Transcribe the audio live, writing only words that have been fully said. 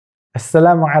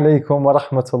Assalamu alaikum wa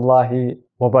rahmatullahi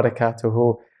wa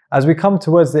barakatuhu. As we come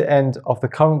towards the end of the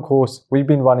current course we've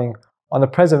been running on the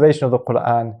preservation of the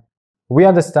Qur'an, we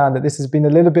understand that this has been a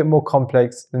little bit more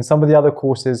complex than some of the other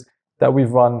courses that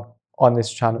we've run on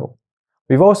this channel.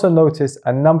 We've also noticed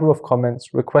a number of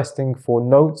comments requesting for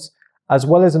notes as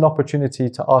well as an opportunity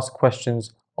to ask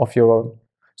questions of your own.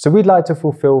 So we'd like to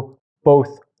fulfill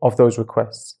both of those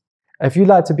requests. If you'd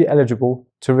like to be eligible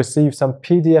to receive some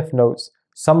PDF notes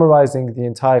summarizing the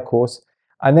entire course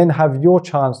and then have your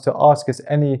chance to ask us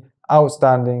any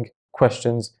outstanding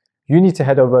questions, you need to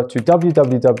head over to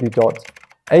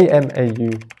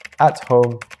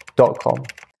www.amauathome.com.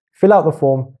 Fill out the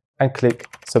form and click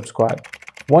subscribe.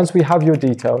 Once we have your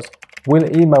details,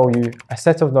 we'll email you a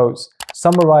set of notes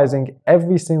summarizing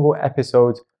every single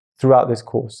episode throughout this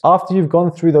course. After you've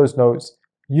gone through those notes,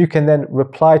 you can then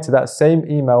reply to that same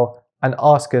email and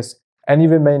ask us any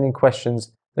remaining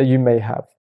questions that you may have.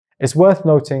 It's worth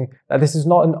noting that this is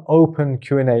not an open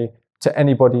Q&A to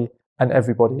anybody and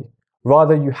everybody.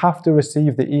 Rather, you have to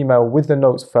receive the email with the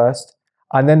notes first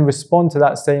and then respond to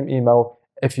that same email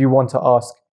if you want to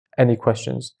ask any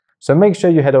questions. So make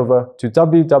sure you head over to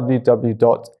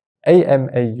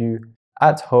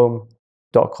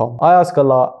www.amauathome.com. I ask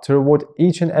Allah to reward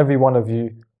each and every one of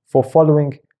you for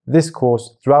following this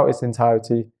course throughout its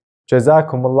entirety.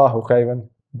 Jazakumullahu khairan.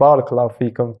 BarakAllahu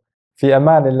feekum. في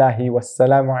أمان الله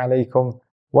والسلام عليكم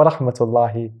ورحمة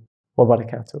الله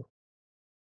وبركاته.